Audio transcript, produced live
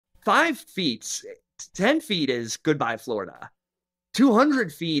5 feet, 10 feet is goodbye, Florida.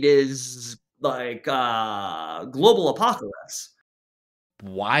 200 feet is like global apocalypse.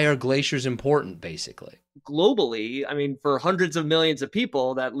 Why are glaciers important, basically? Globally, I mean, for hundreds of millions of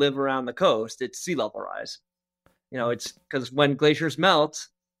people that live around the coast, it's sea level rise. It's because when glaciers melt,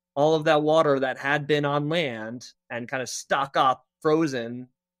 all of that water that had been on land and kind of stuck up, frozen,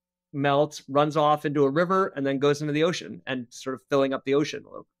 melts, runs off into a river, and then goes into the ocean and sort of filling up the ocean a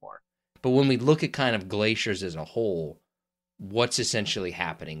little bit more. But when we look at kind of glaciers as a whole, what's essentially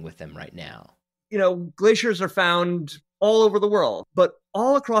happening with them right now? Glaciers are found all over the world, but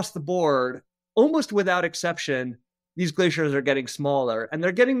all across the board, almost without exception, these glaciers are getting smaller and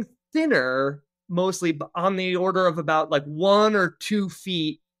they're getting thinner, mostly on the order of about like 1 or 2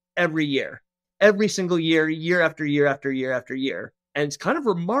 feet every year, every single year, year after year after year after year. And it's kind of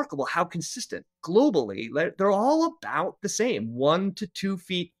remarkable how consistent globally, they're all about the same, 1 to 2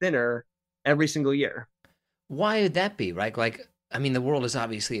 feet thinner every single year. Why would that be, right? Like, I mean, the world is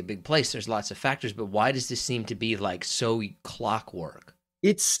obviously a big place. There's lots of factors, but why does this seem to be like so clockwork?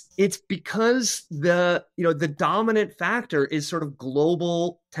 It's because the dominant factor is sort of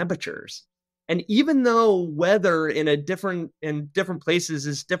global temperatures. And even though weather in different places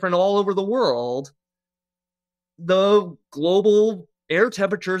is different all over the world, the global air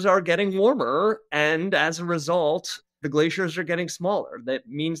temperatures are getting warmer, and as a result, the glaciers are getting smaller. That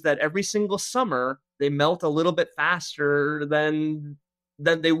means that every single summer they melt a little bit faster than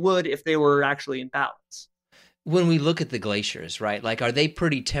they would if they were actually in balance. When we look at the glaciers, right? Like, are they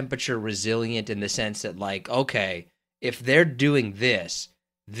pretty temperature resilient in the sense that, like, okay, if they're doing this,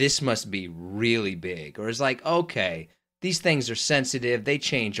 this must be really big? Or is like, okay, these things are sensitive, they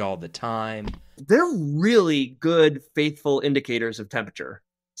change all the time. They're really good, faithful indicators of temperature.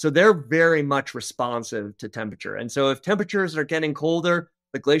 So they're very much responsive to temperature. And so if temperatures are getting colder,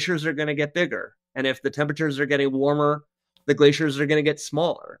 the glaciers are going to get bigger. And if the temperatures are getting warmer, the glaciers are going to get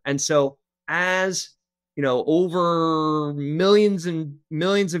smaller. And so as over millions and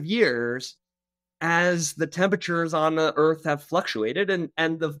millions of years, as the temperatures on the Earth have fluctuated,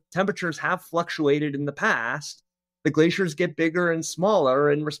 and the temperatures have fluctuated in the past, the glaciers get bigger and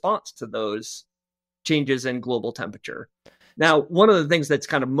smaller in response to those changes in global temperature. Now, one of the things that's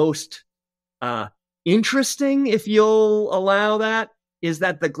kind of most interesting, if you'll allow that, is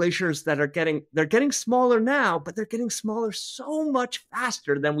that the glaciers they're getting smaller now, but they're getting smaller so much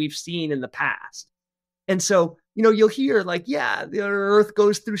faster than we've seen in the past. And so, you'll hear like, yeah, the Earth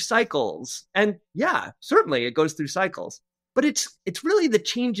goes through cycles. And yeah, certainly it goes through cycles. But it's really the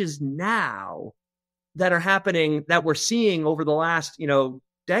changes now that are happening, that we're seeing over the last,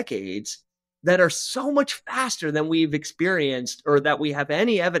 decades, that are so much faster than we've experienced or that we have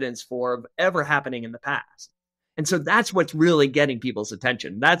any evidence for of ever happening in the past. And so that's what's really getting people's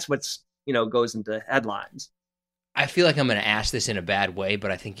attention. That's what's, goes into headlines. I feel like I'm going to ask this in a bad way,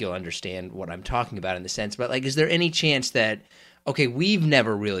 but I think you'll understand what I'm talking about in the sense. But like, is there any chance that, okay, we've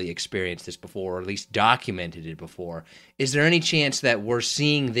never really experienced this before, or at least documented it before. Is there any chance that we're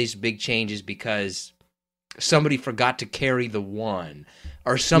seeing these big changes because somebody forgot to carry the one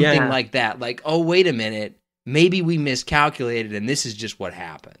or something like that? Like, oh, wait a minute, maybe we miscalculated and this is just what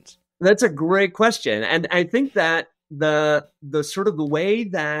happens. That's a great question. And I think that the sort of the way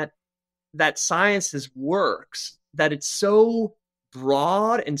that science works, that it's so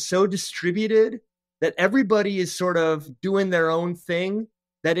broad and so distributed that everybody is sort of doing their own thing,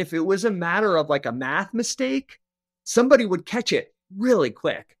 that if it was a matter of like a math mistake, somebody would catch it really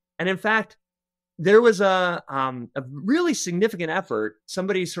quick. And in fact, there was a really significant effort.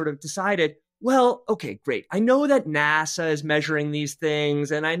 Somebody sort of decided, well, okay, great. I know that NASA is measuring these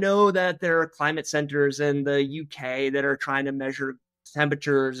things, and I know that there are climate centers in the UK that are trying to measure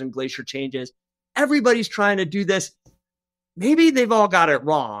temperatures and glacier changes. Everybody's trying to do this. Maybe they've all got it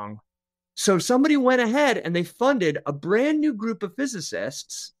wrong. So somebody went ahead and they funded a brand new group of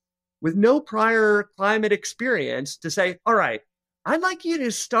physicists with no prior climate experience to say, all right, I'd like you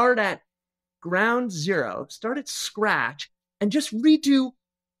to start at ground zero, start at scratch, and just redo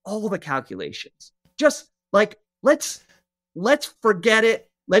all the calculations. Just like, let's forget it.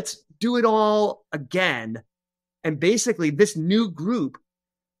 Let's do it all again. And basically, this new group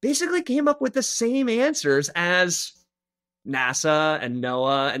basically came up with the same answers as NASA and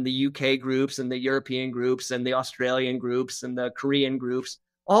NOAA and the UK groups and the European groups and the Australian groups and the Korean groups.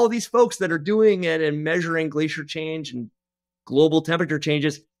 All of these folks that are doing it and measuring glacier change and global temperature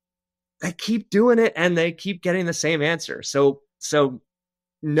changes, they keep doing it and they keep getting the same answer. So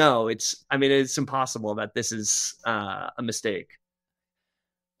no, it's impossible that this is a mistake.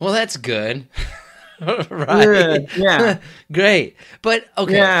 Well, that's good. Right. Yeah. Great. But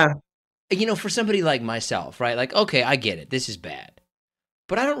okay, Yeah. for somebody like myself, right? Like, okay, I get it. This is bad.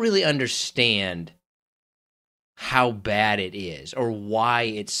 But I don't really understand how bad it is or why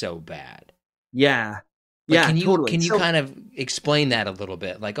it's so bad. Yeah. Like, Yeah, can you totally. can you So kind of explain that a little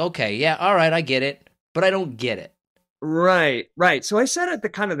bit? Like, okay, yeah, all right, I get it, but I don't get it. right, right. So I said at the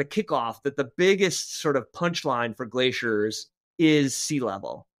kind of the kickoff that the biggest sort of punchline for glaciers is sea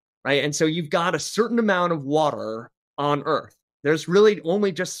level, right? And so you've got a certain amount of water on Earth. There's really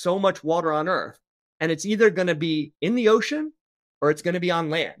only just so much water on Earth. And it's either going to be in the ocean or it's going to be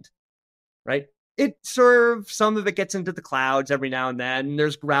on land, right? It sort of, some of it gets into the clouds every now and then.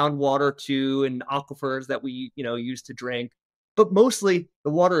 There's groundwater too, and aquifers that we, use to drink. But mostly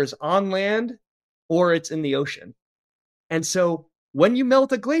the water is on land or it's in the ocean. And so when you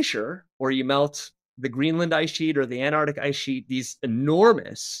melt a glacier or you melt the Greenland ice sheet or the Antarctic ice sheet, these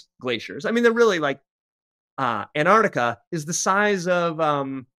enormous glaciers, I mean, they're really like Antarctica is the size of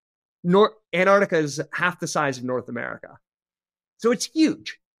Antarctica is half the size of North America. So it's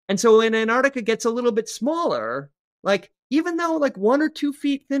huge. And so when Antarctica gets a little bit smaller, like even though like 1 or 2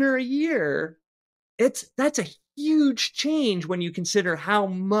 feet thinner a year, that's a huge change when you consider how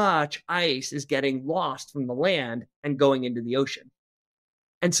much ice is getting lost from the land and going into the ocean.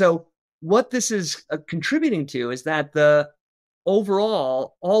 And so what this is contributing to is that the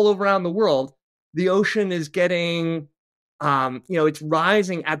overall, all around the world, the ocean is getting, it's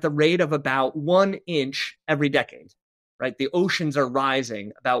rising at the rate of about 1 inch every decade, right? The oceans are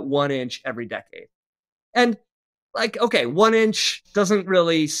rising about 1 inch every decade. And like, okay, 1 inch doesn't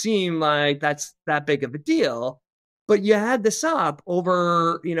really seem like that's that big of a deal, but you add this up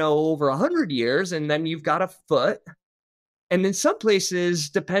over 100 years, and then you've got a foot. And in some places,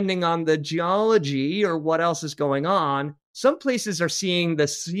 depending on the geology or what else is going on, some places are seeing the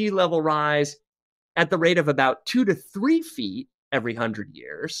sea level rise at the rate of about 2 to 3 feet every 100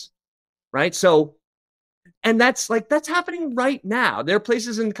 years, right? So, and that's happening right now. There are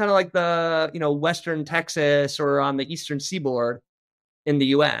places in kind of like the western Texas or on the eastern seaboard in the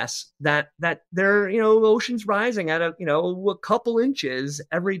U.S. that there oceans rising at a couple inches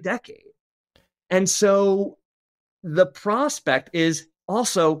every decade, and so the prospect is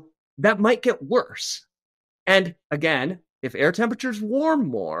also that might get worse. And again, if air temperatures warm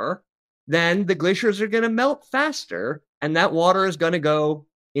more, then the glaciers are going to melt faster, and that water is going to go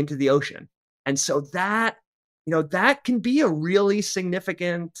into the ocean. And so that can be a really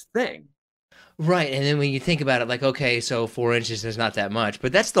significant thing. Right. And then when you think about it, like, okay, so 4 inches is not that much,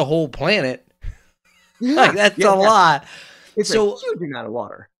 but that's the whole planet. Like, Yeah, that's yeah, a yeah. lot. It's a So, huge amount of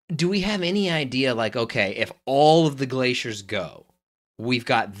water. do we have any idea, like, okay, if all of the glaciers go, we've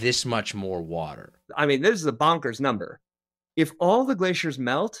got this much more water? I mean, this is a bonkers number. If all the glaciers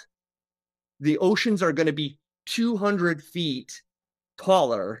melt, the oceans are going to be 200 feet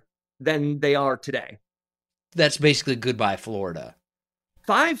taller than they are today. That's basically goodbye, Florida.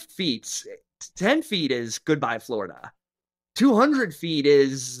 5 feet, 10 feet is goodbye, Florida. 200 feet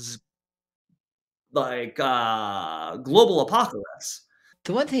is like global apocalypse.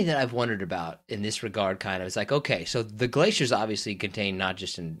 The one thing that I've wondered about in this regard kind of is like, okay, so the glaciers obviously contain not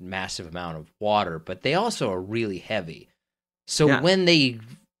just a massive amount of water, but they also are really heavy. So Yeah. when they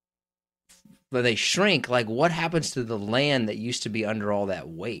shrink, like what happens to the land that used to be under all that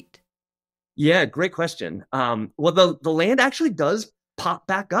weight? Yeah, great question. Well, the land actually does pop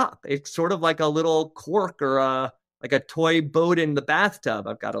back up. It's sort of like a little cork or like a toy boat in the bathtub.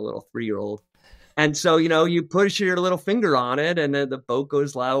 I've got a little 3-year-old. And so, you push your little finger on it and then the boat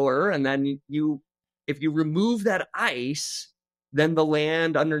goes lower. And then if you remove that ice, then the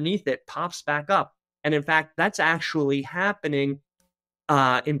land underneath it pops back up. And in fact, that's actually happening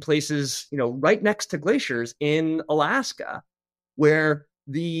in places, right next to glaciers in Alaska, where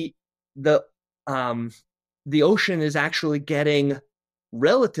the the ocean is actually getting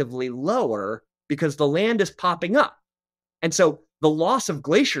relatively lower because the land is popping up. And so the loss of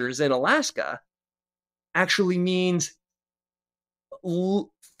glaciers in Alaska actually means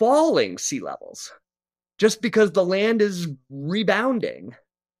falling sea levels just because the land is rebounding.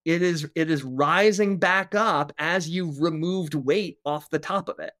 It is rising back up as you've removed weight off the top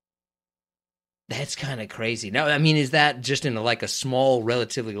of it. That's kind of crazy. Now, I mean, is that just in like a small,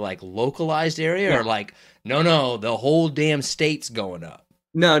 relatively like localized area, Yeah. or like no, the whole damn state's going up?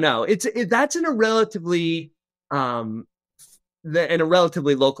 No, that's in a relatively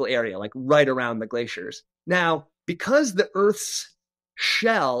local area, like right around the glaciers. Now, because the Earth's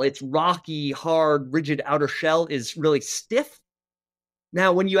shell, its rocky, hard, rigid outer shell is really stiff.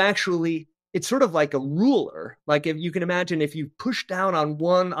 Now, when you actually it's sort of like a ruler. Like if you can imagine, if you push down on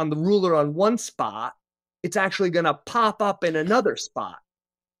the ruler on one spot, it's actually going to pop up in another spot.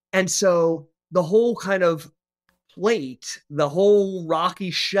 And so the whole kind of plate, the whole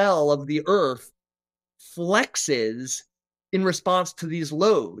rocky shell of the earth flexes in response to these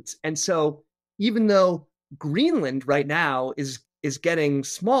loads. And so even though Greenland right now is getting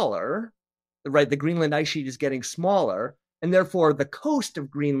smaller, right? The Greenland ice sheet is getting smaller, and therefore the coast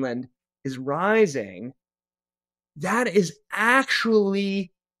of Greenland is rising. That is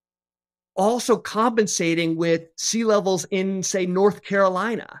actually also compensating with sea levels in, say, North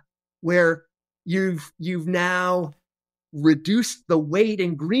Carolina, where you've now reduced the weight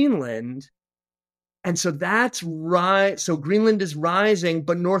in Greenland. And so that's right. So Greenland is rising,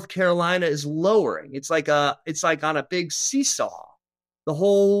 but North Carolina is lowering. It's like on a big seesaw. The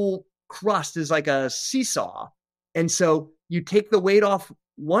whole crust is like a seesaw. And so you take the weight off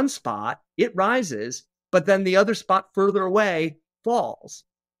one spot, it rises, but then the other spot further away falls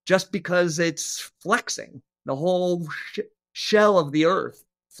just because it's flexing. The whole shell of the earth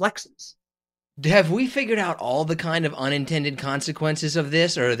flexes. Have we figured out all the kind of unintended consequences of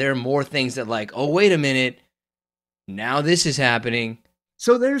this, or are there more things that like, oh, wait a minute, now this is happening?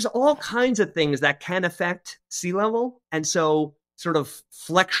 So there's all kinds of things that can affect sea level. And so sort of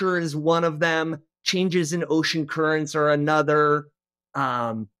flexure is one of them. Changes in ocean currents are another.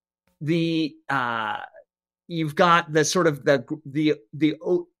 You've got the sort of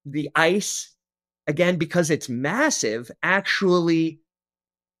the ice, again, because it's massive, actually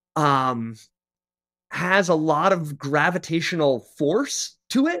has a lot of gravitational force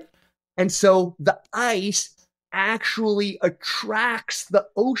to it. And so the ice actually attracts the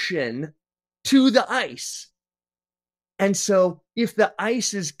ocean to the ice. And so if the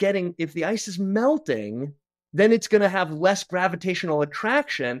ice is melting, then it's going to have less gravitational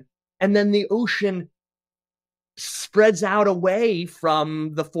attraction. And then the ocean spreads out away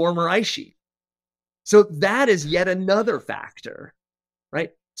from the former ice sheet. So that is yet another factor,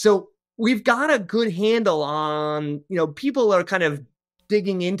 right? So we've got a good handle on, people are kind of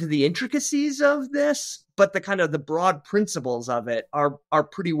digging into the intricacies of this, but the kind of the broad principles of it are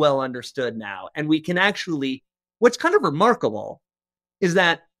pretty well understood now. And we can actually, what's kind of remarkable is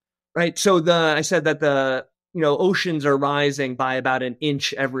that, right? So I said that the, oceans are rising by about an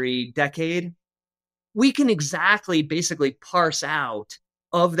inch every decade. We can exactly basically parse out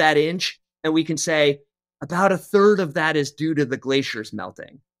of that inch, and we can say about a third of that is due to the glaciers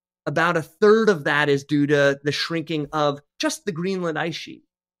melting. About a third of that is due to the shrinking of just the Greenland ice sheet.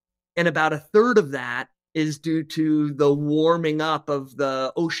 And about a third of that is due to the warming up of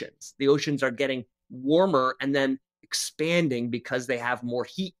the oceans. The oceans are getting warmer and then expanding because they have more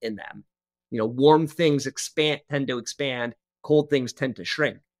heat in them. Warm things tend to expand, cold things tend to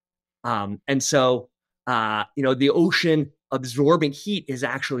shrink. And so, the ocean absorbing heat is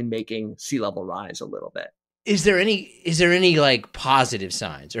actually making sea level rise a little bit. Is there any like positive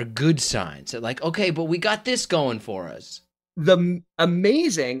signs or good signs that like, okay, but we got this going for us? The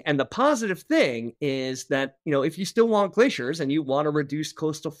amazing and the positive thing is that, if you still want glaciers and you want to reduce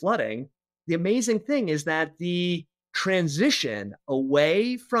coastal flooding, the amazing thing is that the transition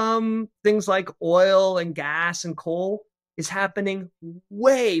away from things like oil and gas and coal is happening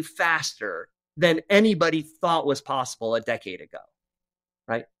way faster than anybody thought was possible a decade ago,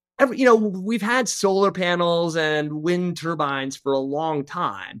 right? We've had solar panels and wind turbines for a long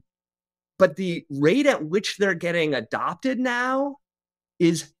time, but the rate at which they're getting adopted now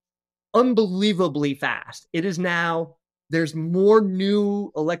is unbelievably fast. It is now, there's more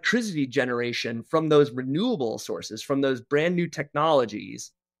new electricity generation from those renewable sources, from those brand new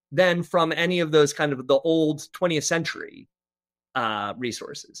technologies, than from any of those kind of the old 20th century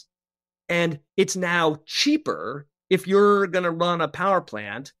resources. And it's now cheaper. If you're going to run a power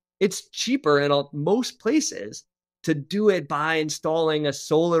plant, it's cheaper in most places to do it by installing a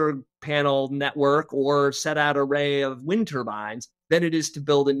solar panel network or set out array of wind turbines than it is to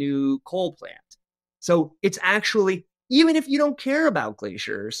build a new coal plant. So it's actually, even if you don't care about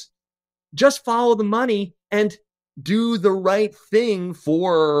glaciers, just follow the money and do the right thing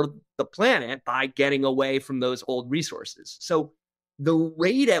for the planet by getting away from those old resources. So the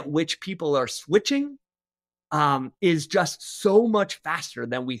rate at which people are switching is just so much faster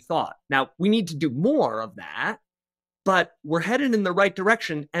than we thought. Now, we need to do more of that, but we're headed in the right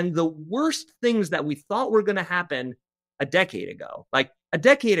direction. And the worst things that we thought were going to happen a decade ago,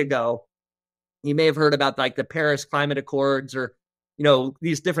 you may have heard about like the Paris Climate Accords or,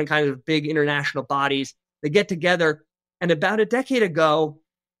 these different kinds of big international bodies. They get together, and about a decade ago,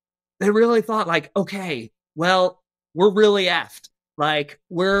 they really thought like, okay, well, we're really effed. Like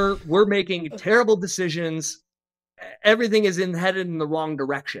we're making terrible decisions. Everything is headed in the wrong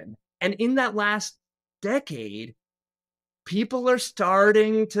direction. And in that last decade, people are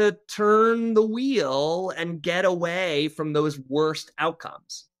starting to turn the wheel and get away from those worst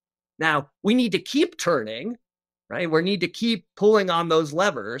outcomes. Now, we need to keep turning, right? We need to keep pulling on those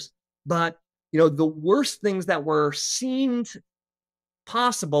levers. But, the worst things that were seen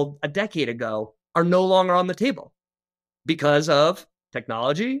possible a decade ago are no longer on the table because of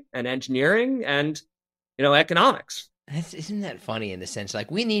technology and engineering and, economics. Isn't that funny in the sense,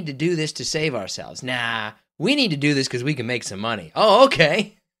 like, we need to do this to save ourselves? Nah, we need to do this because we can make some money. Oh,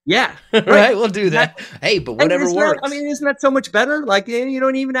 okay. Yeah. Right, we'll do that. Hey, but whatever works. Isn't that so much better? Like, you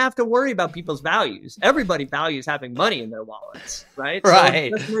don't even have to worry about people's values. Everybody values having money in their wallets, right?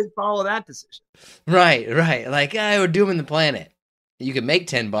 Right. So let's follow that decision. Right. Like, we're dooming the planet. You can make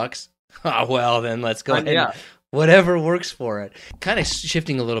 $10. Oh, well, then let's go ahead. Yeah. Whatever works for it. Kind of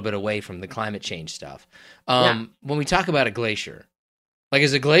shifting a little bit away from the climate change stuff. When we talk about a glacier, like,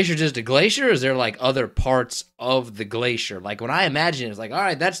 is a glacier just a glacier? Or is there like other parts of the glacier? Like, when I imagine it's like, all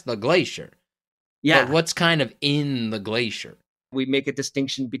right, that's the glacier. Yeah. But what's kind of in the glacier? We make a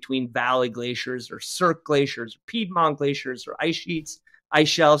distinction between valley glaciers or cirque glaciers, or Piedmont glaciers, or ice sheets, ice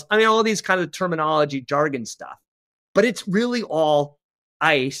shelves. All these kind of terminology, jargon stuff. But it's really all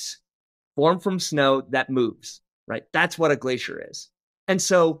ice formed from snow that moves, right? That's what a glacier is. And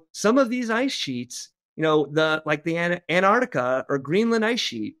so some of these ice sheets, the Antarctica or Greenland ice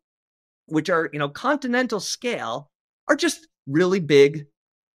sheet, which are, continental scale, are just really big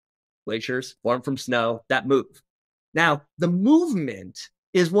glaciers formed from snow that move. Now, the movement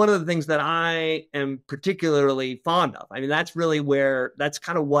is one of the things that I am particularly fond of. That's really that's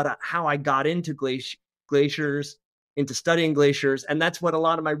kind of how I got into glaciers, into studying glaciers. And that's what a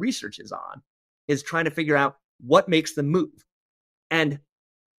lot of my research is on, is trying to figure out what makes them move. And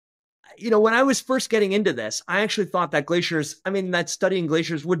when I was first getting into this, I actually thought that that studying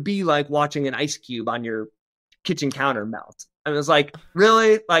glaciers would be like watching an ice cube on your kitchen counter melt. I was like,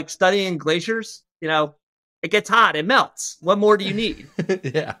 really? Like, studying glaciers? It gets hot, it melts. What more do you need?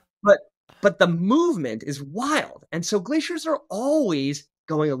 Yeah. But the movement is wild. And so glaciers are always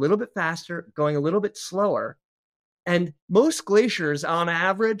going a little bit faster, going a little bit slower. And most glaciers on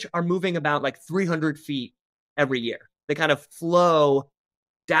average are moving about like 300 feet every year. They kind of flow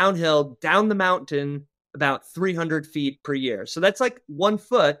downhill, down the mountain, about 300 feet per year. So that's like 1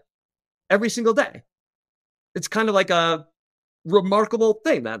 foot every single day. It's kind of like a remarkable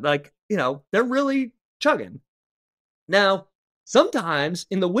thing that, like, they're really chugging. Now, sometimes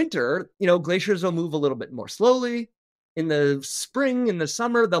in the winter, glaciers will move a little bit more slowly. In the spring, in the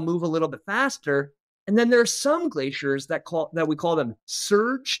summer, they'll move a little bit faster. And then there are some glaciers that we call them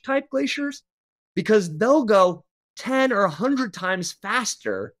surge type glaciers, because they'll go 10 or 100 times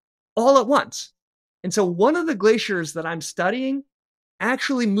faster all at once. And so one of the glaciers that I'm studying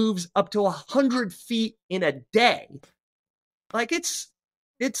actually moves up to 100 feet in a day. Like,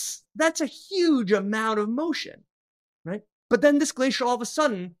 that's a huge amount of motion, right? But then this glacier all of a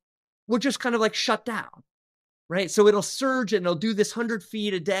sudden will just kind of like shut down, right? So it'll surge and it'll do this 100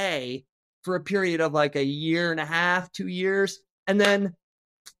 feet a day for a period of like a year and a half, 2 years, and then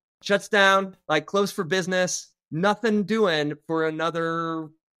shuts down, like closed for business, nothing doing for another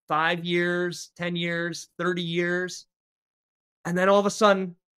 5 years, 10 years, 30 years. And then all of a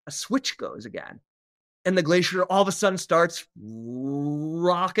sudden, a switch goes again. And the glacier all of a sudden starts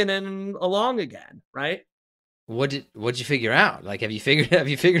rocking along again, right? What'd you figure out? Like, have you figured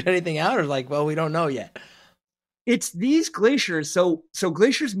anything out, or like, well, we don't know yet? It's these glaciers. So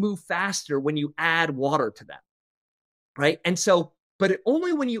glaciers move faster when you add water to them, right? And so, but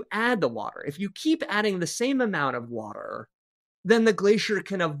only when you add the water. If you keep adding the same amount of water, then the glacier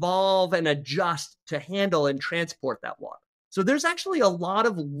can evolve and adjust to handle and transport that water. So there's actually a lot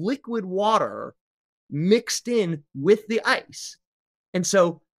of liquid water mixed in with the ice. And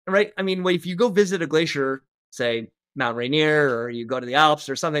so, right, if you go visit a glacier, say Mount Rainier, or you go to the Alps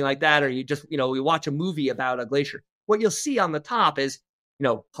or something like that, or you just, we watch a movie about a glacier, what you'll see on the top is,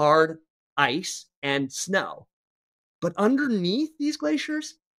 hard ice and snow. But underneath these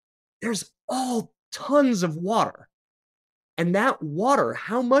glaciers, there's all tons of water. And that water,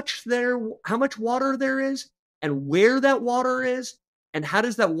 how much water there is, and where that water is, and how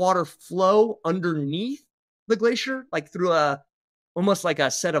does that water flow underneath the glacier, like through almost like a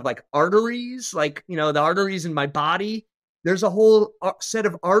set of like arteries, like, the arteries in my body. There's a whole set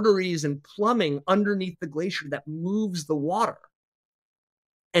of arteries and plumbing underneath the glacier that moves the water.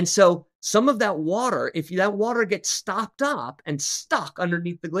 And so some of that water, if that water gets stopped up and stuck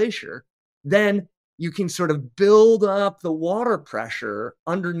underneath the glacier, then you can sort of build up the water pressure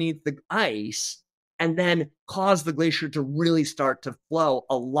underneath the ice and then cause the glacier to really start to flow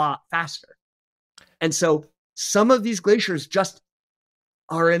a lot faster. And so some of these glaciers just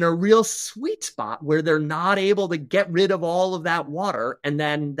are in a real sweet spot where they're not able to get rid of all of that water. And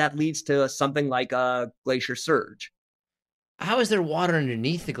then that leads to something like a glacier surge. How is there water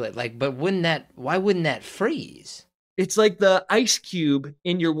underneath the glacier? Like, but why wouldn't that freeze? It's like the ice cube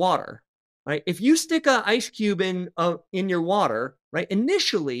in your water, right? If you stick an ice cube in your water, right,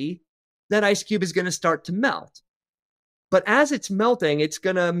 initially that ice cube is going to start to melt. But as it's melting, it's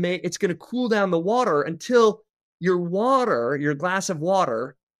going to cool down the water until your glass of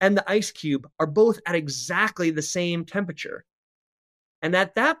water and the ice cube are both at exactly the same temperature. And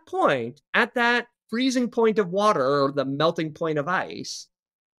at that point, at that freezing point of water or the melting point of ice,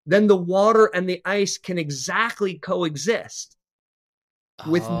 then the water and the ice can exactly coexist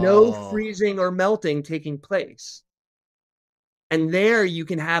with no freezing or melting taking place. And there you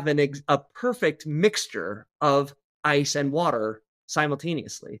can have a perfect mixture of ice and water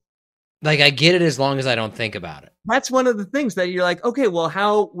simultaneously. Like, I get it as long as I don't think about it. That's one of the things that you're like, okay,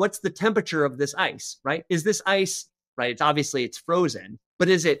 well, what's the temperature of this ice, right? Is this ice, right? It's frozen, but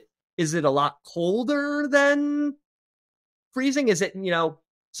is it a lot colder than freezing? Is it,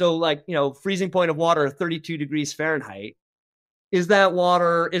 so like, freezing point of water, 32 degrees Fahrenheit. Is that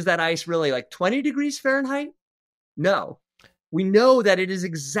ice really like 20 degrees Fahrenheit? No. We know that it is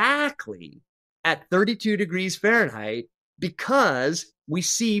exactly at 32 degrees Fahrenheit because we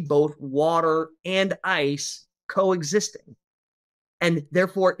see both water and ice coexisting. And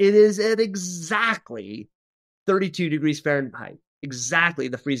therefore, it is at exactly 32 degrees Fahrenheit, exactly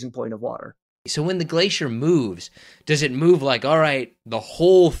the freezing point of water. So when the glacier moves, does it move like, all right, the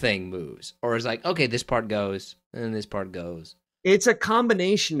whole thing moves? Or is it like, okay, this part goes and this part goes? It's a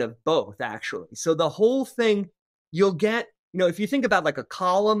combination of both, actually. So the whole thing, you'll get, if you think about like a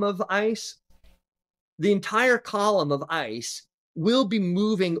column of ice, the entire column of ice will be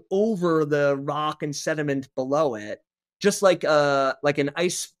moving over the rock and sediment below it, just like an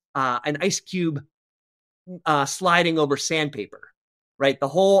ice cube sliding over sandpaper, right? The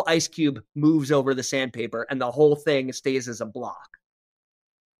whole ice cube moves over the sandpaper and the whole thing stays as a block.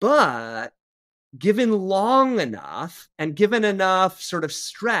 But given long enough and given enough sort of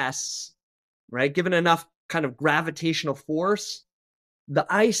stress, right? Given enough kind of gravitational force, the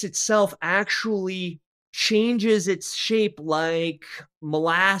ice itself actually changes its shape like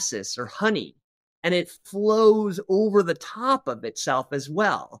molasses or honey, and it flows over the top of itself as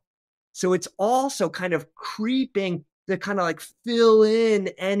well. So it's also kind of creeping to kind of like fill in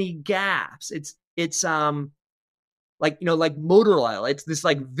any gaps. It's like motor oil. It's this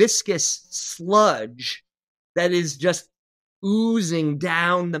like viscous sludge that is just oozing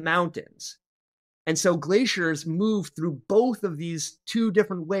down the mountains. And so glaciers move through both of these two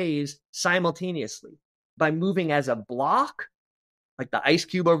different ways simultaneously by moving as a block, like the ice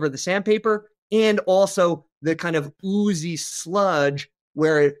cube over the sandpaper, and also the kind of oozy sludge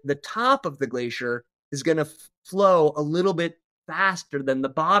where the top of the glacier is going to flow a little bit faster than the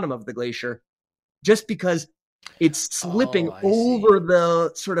bottom of the glacier, just because it's slipping over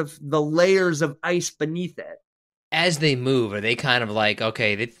the sort of the layers of ice beneath it. As they move, are they kind of like,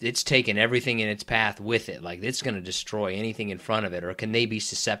 okay, it's taking everything in its path with it, like it's going to destroy anything in front of it, or can they be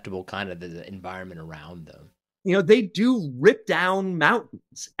susceptible kind of to the environment around them? They do rip down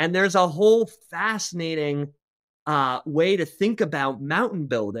mountains, and there's a whole fascinating way to think about mountain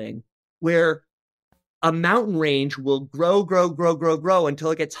building where a mountain range will grow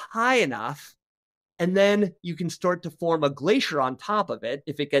until it gets high enough, and then you can start to form a glacier on top of it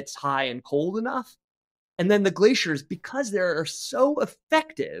if it gets high and cold enough. And then the glaciers, because they're so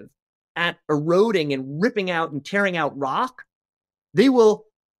effective at eroding and ripping out and tearing out rock, they will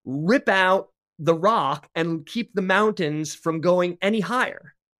rip out the rock and keep the mountains from going any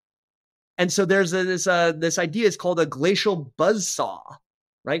higher. And so there's this idea is called a glacial buzzsaw,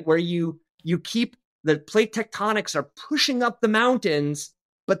 right? Where you keep the plate tectonics are pushing up the mountains,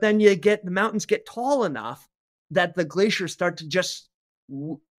 but then the mountains get tall enough that the glaciers start to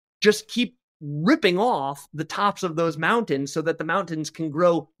just keep ripping off the tops of those mountains so that the mountains can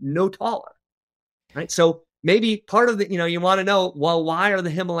grow no taller, right? So maybe part of the, you want to know, well, why are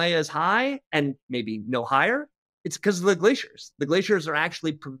the Himalayas high and maybe no higher? It's because of the glaciers. The glaciers are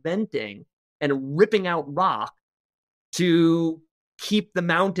actually preventing and ripping out rock to keep the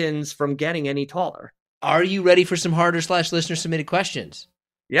mountains from getting any taller. Are you ready for some harder/listener submitted questions?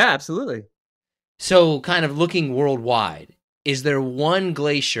 Yeah, absolutely. So kind of looking worldwide, is there one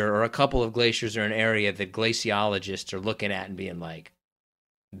glacier or a couple of glaciers or an area that glaciologists are looking at and being like,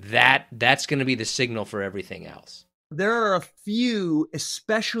 that's going to be the signal for everything else. There are a few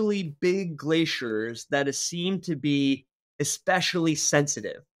especially big glaciers that seem to be especially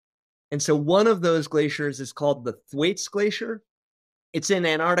sensitive. And so one of those glaciers is called the Thwaites Glacier. It's in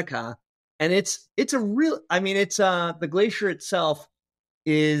Antarctica, and it's a real, I mean, it's the glacier itself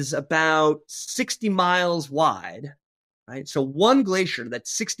is about 60 miles wide, right? So one glacier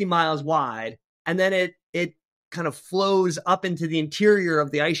that's 60 miles wide, and then it kind of flows up into the interior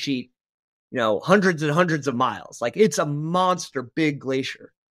of the ice sheet, hundreds and hundreds of miles. Like, it's a monster big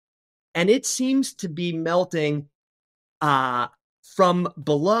glacier. And it seems to be melting from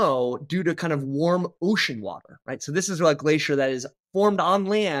below due to kind of warm ocean water, right? So this is a glacier that is formed on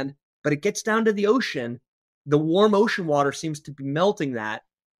land, but it gets down to the ocean. The warm ocean water seems to be melting that.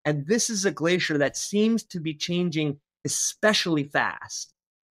 And this is a glacier that seems to be changing especially fast.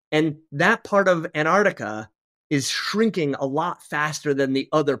 And that part of Antarctica is shrinking a lot faster than the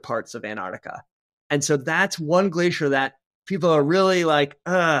other parts of Antarctica. And so that's one glacier that people are really like,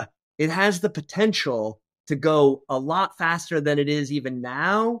 it has the potential to go a lot faster than it is even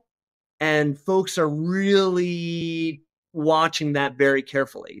now. And folks are really watching that very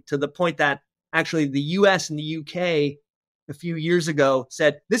carefully, to the point that actually the US and the UK a few years ago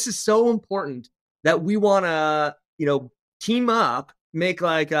said, this is so important that we want to, team up, make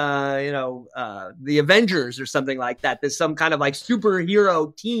like, the Avengers or something like that. There's some kind of like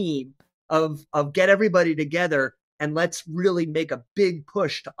superhero team of get everybody together, and let's really make a big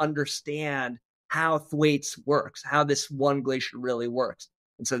push to understand how Thwaites works, how this one glacier really works.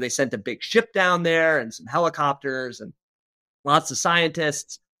 And so they sent a big ship down there and some helicopters and lots of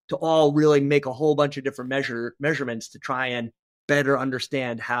scientists to all really make a whole bunch of different measurements to try and better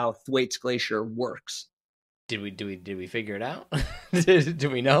understand how Thwaites Glacier works. Did we figure it out? Do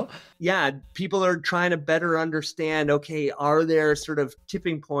we know? Yeah, people are trying to better understand, okay, are there sort of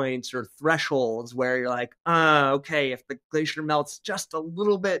tipping points or thresholds where you're like, okay, if the glacier melts just a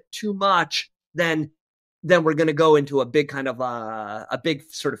little bit too much, then we're going to go into a big kind of a big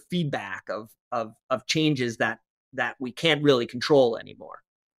sort of feedback of changes that we can't really control anymore.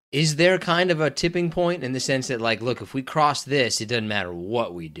 Is there kind of a tipping point in the sense that, like, look, if we cross this, it doesn't matter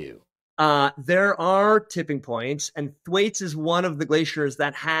what we do? There are tipping points, and Thwaites is one of the glaciers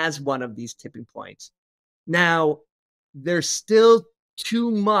that has one of these tipping points. Now, there's still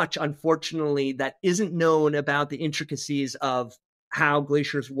too much, unfortunately, that isn't known about the intricacies of how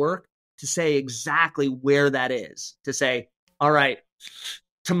glaciers work to say exactly where that is. To say, all right,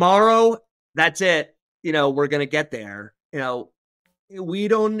 tomorrow, that's it. We're going to get there. We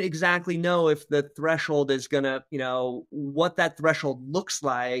don't exactly know if the threshold is going to, what that threshold looks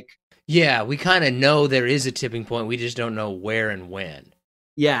like. Yeah, we kind of know there is a tipping point. We just don't know where and when.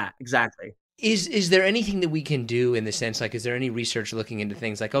 Yeah, exactly. Is there anything that we can do in the sense, like, is there any research looking into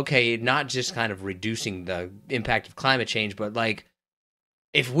things like, okay, not just kind of reducing the impact of climate change, but like,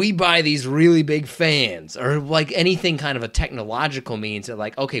 if we buy these really big fans, or like anything kind of a technological means that,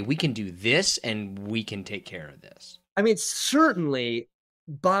 like, okay, we can do this and we can take care of this? I mean, certainly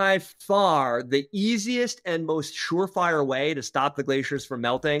by far the easiest and most surefire way to stop the glaciers from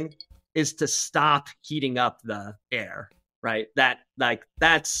melting is to stop heating up the air, right?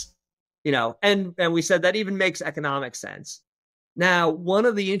 That's, and we said that even makes economic sense. Now, one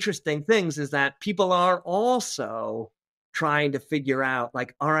of the interesting things is that people are also trying to figure out,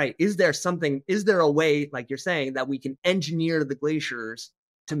 like, all right, is there a way, like you're saying, that we can engineer the glaciers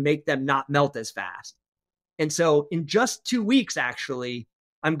to make them not melt as fast? And so in just 2 weeks, actually,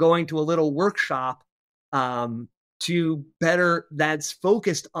 I'm going to a little workshop that's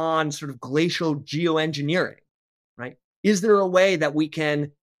focused on sort of glacial geoengineering, right? Is there a way that we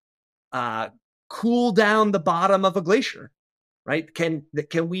can cool down the bottom of a glacier, right? Can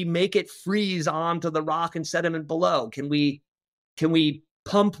we make it freeze onto the rock and sediment below? Can we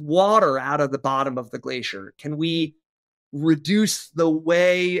pump water out of the bottom of the glacier? Can we reduce the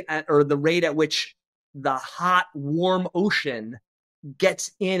rate at which the hot, warm ocean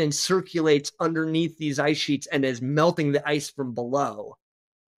gets in and circulates underneath these ice sheets and is melting the ice from below,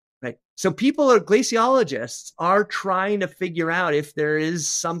 right? So glaciologists are trying to figure out if there is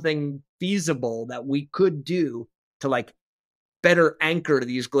something feasible that we could do to, like, better anchor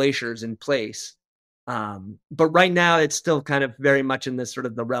these glaciers in place. But right now it's still kind of very much in this sort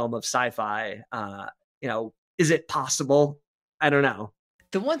of the realm of sci-fi. Is it possible? I don't know.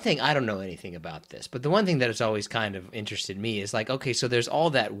 The one thing, I don't know anything about this, but the one thing that has always kind of interested me is, like, okay, so there's all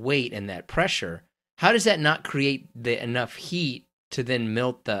that weight and that pressure. How does that not create enough heat to then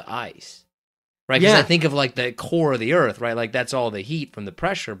melt the ice? Right? Because I think of, like, the core of the earth, right? Like, that's all the heat from the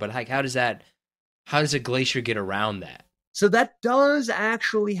pressure, but, like, how does a glacier get around that? So that does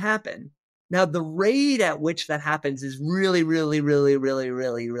actually happen. Now, the rate at which that happens is really, really, really, really,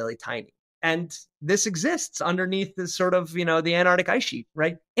 really, really tiny. And this exists underneath this sort of, the Antarctic ice sheet,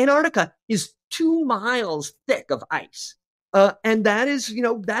 right? Antarctica is 2 miles thick of ice. And that is,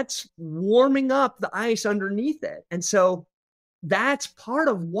 that's warming up the ice underneath it. And so that's part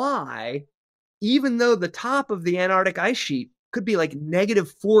of why, even though the top of the Antarctic ice sheet could be like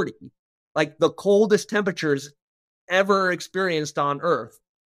 -40, like the coldest temperatures ever experienced on Earth,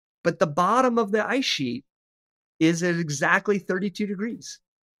 but the bottom of the ice sheet is at exactly 32 degrees.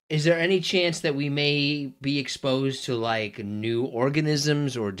 Is there any chance that we may be exposed to like new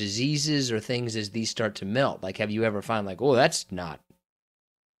organisms or diseases or things as these start to melt? Like, have you ever found like, oh, that's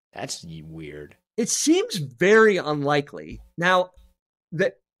weird? It seems very unlikely. Now,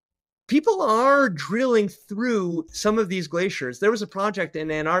 that people are drilling through some of these glaciers. There was a project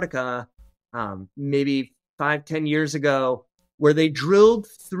in Antarctica, maybe 5-10 years ago, where they drilled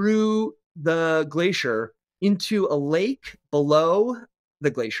through the glacier into a lake below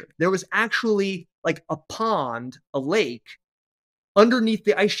the glacier. There was actually like a pond, a lake underneath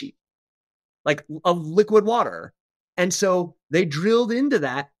the ice sheet, like of liquid water. And so they drilled into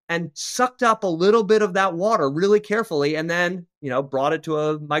that and sucked up a little bit of that water really carefully, and then, brought it to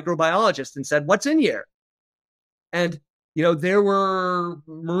a microbiologist and said, "What's in here?" And, there were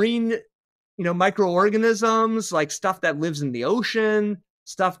marine, microorganisms, like stuff that lives in the ocean,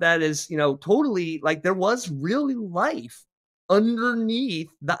 stuff that is, totally like there was really life underneath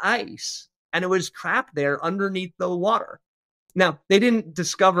the ice, and it was trapped there underneath the water. Now, they didn't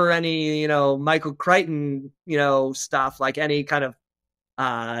discover any, microcriton, stuff like any kind of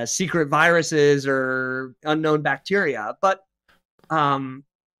secret viruses or unknown bacteria. But,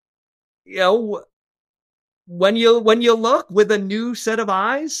 when you look with a new set of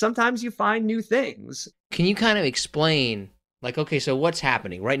eyes, sometimes you find new things. Can you kind of explain, like, okay, so what's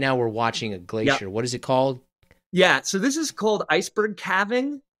happening? Right now we're watching a glacier. Yep. What is it called? Yeah, so this is called iceberg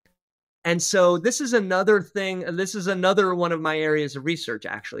calving. And so this is another thing, this is another one of my areas of research,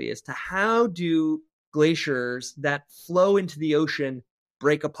 actually, is to how do glaciers that flow into the ocean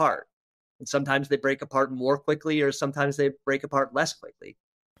break apart? And sometimes they break apart more quickly, or sometimes they break apart less quickly.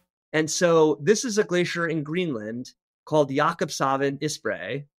 And so this is a glacier in Greenland called Jakobshavn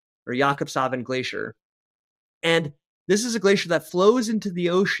Isbrae, or Jakobshavn Glacier. And this is a glacier that flows into the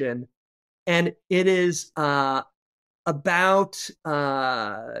ocean, and it is about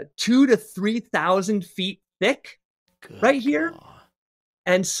 2,000 to 3,000 feet thick. Good right here. God.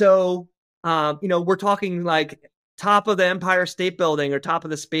 And so, we're talking like top of the Empire State Building or top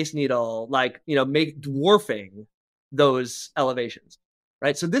of the Space Needle, like, dwarfing those elevations,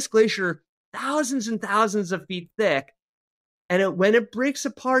 right? So this glacier, thousands and thousands of feet thick. And when it breaks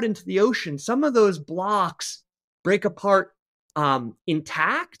apart into the ocean, some of those blocks break apart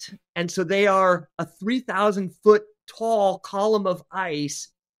intact. And so they are a 3,000-foot tall column of ice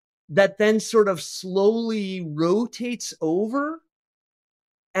that then sort of slowly rotates over,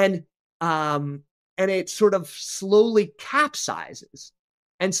 and it sort of slowly capsizes.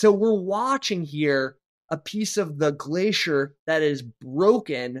 And so we're watching here a piece of the glacier that is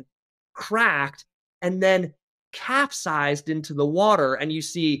broken, cracked, and then capsized into the water. And you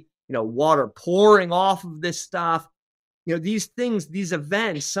see, water pouring off of this stuff. These things, these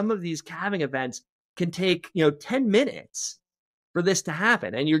events, some of these calving events can take, 10 minutes for this to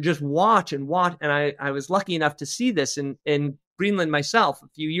happen. And you're just watch. And I was lucky enough to see this in Greenland myself a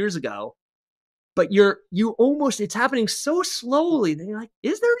few years ago. But it's happening so slowly that you're like,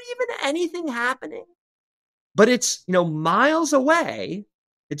 is there even anything happening? But it's, miles away.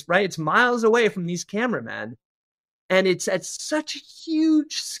 It's miles away from these cameramen. And it's at such a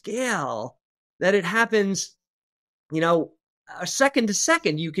huge scale that it happens, a second to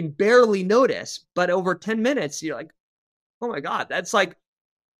second, you can barely notice. But over 10 minutes, you're like, oh my God, that's like,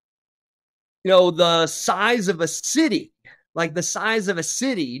 the size of a city. Like the size of a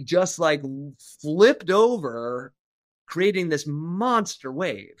city just like flipped over, creating this monster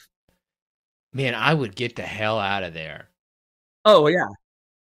wave. Man, I would get the hell out of there. Oh, yeah.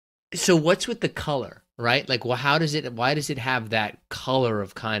 So what's with the color, right? Like, well, why does it have that color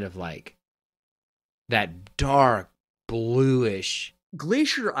of kind of like that dark bluish?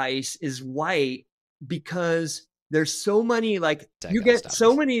 Glacier ice is white because there's so many, like, you get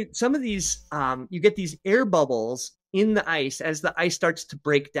some of these, you get these air bubbles in the ice as the ice starts to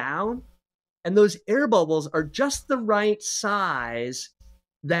break down. And those air bubbles are just the right size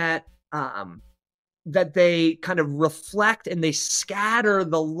that they kind of reflect, and they scatter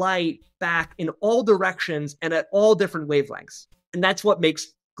the light back in all directions and at all different wavelengths. And that's what makes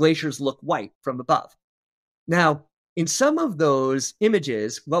glaciers look white from above. Now, In some of those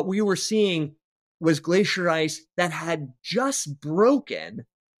images, what we were seeing was glacier ice that had just broken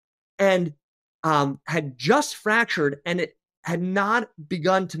and had just fractured, and it had not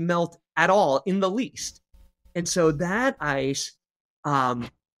begun to melt at all in the least. And so that ice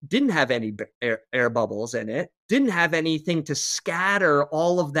didn't have any air bubbles in it, didn't have anything to scatter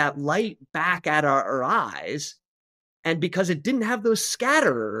all of that light back at our eyes. And because it didn't have those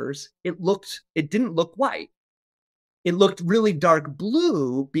scatterers, it didn't look white. It looked really dark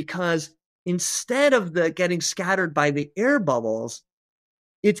blue because instead of the getting scattered by the air bubbles,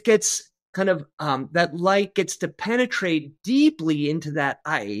 it gets kind of that light gets to penetrate deeply into that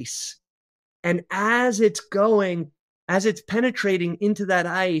ice. And as it's penetrating into that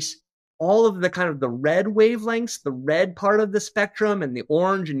ice, all of the kind of the red wavelengths, the red part of the spectrum and the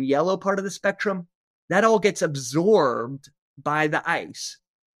orange and yellow part of the spectrum, that all gets absorbed by the ice.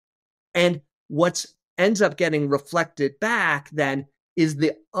 And what ends up getting reflected back then is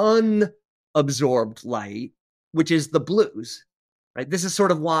the unabsorbed light, which is the blues, right? This is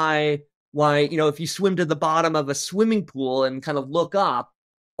sort of why, if you swim to the bottom of a swimming pool and kind of look up,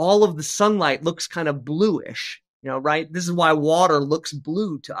 all of the sunlight looks kind of bluish, right? This is why water looks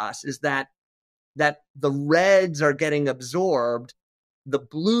blue to us, is that the reds are getting absorbed. The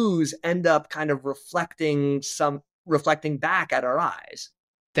blues end up kind of reflecting back at our eyes.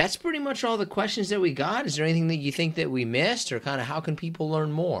 That's pretty much all the questions that we got. Is there anything that you think that we missed, or kind of how can people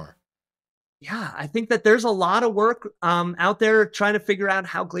learn more? Yeah, I think that there's a lot of work out there trying to figure out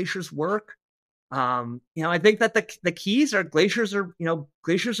how glaciers work. I think that the keys are glaciers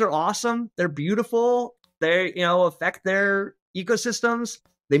are awesome. They're beautiful. They, affect their ecosystems.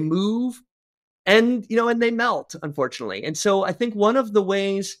 They move and they melt, unfortunately. And so I think one of the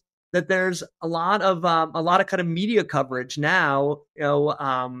ways that there's a lot of kind of media coverage now,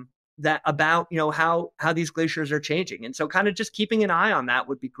 that about, how these glaciers are changing. And so kind of just keeping an eye on that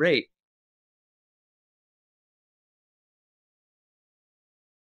would be great.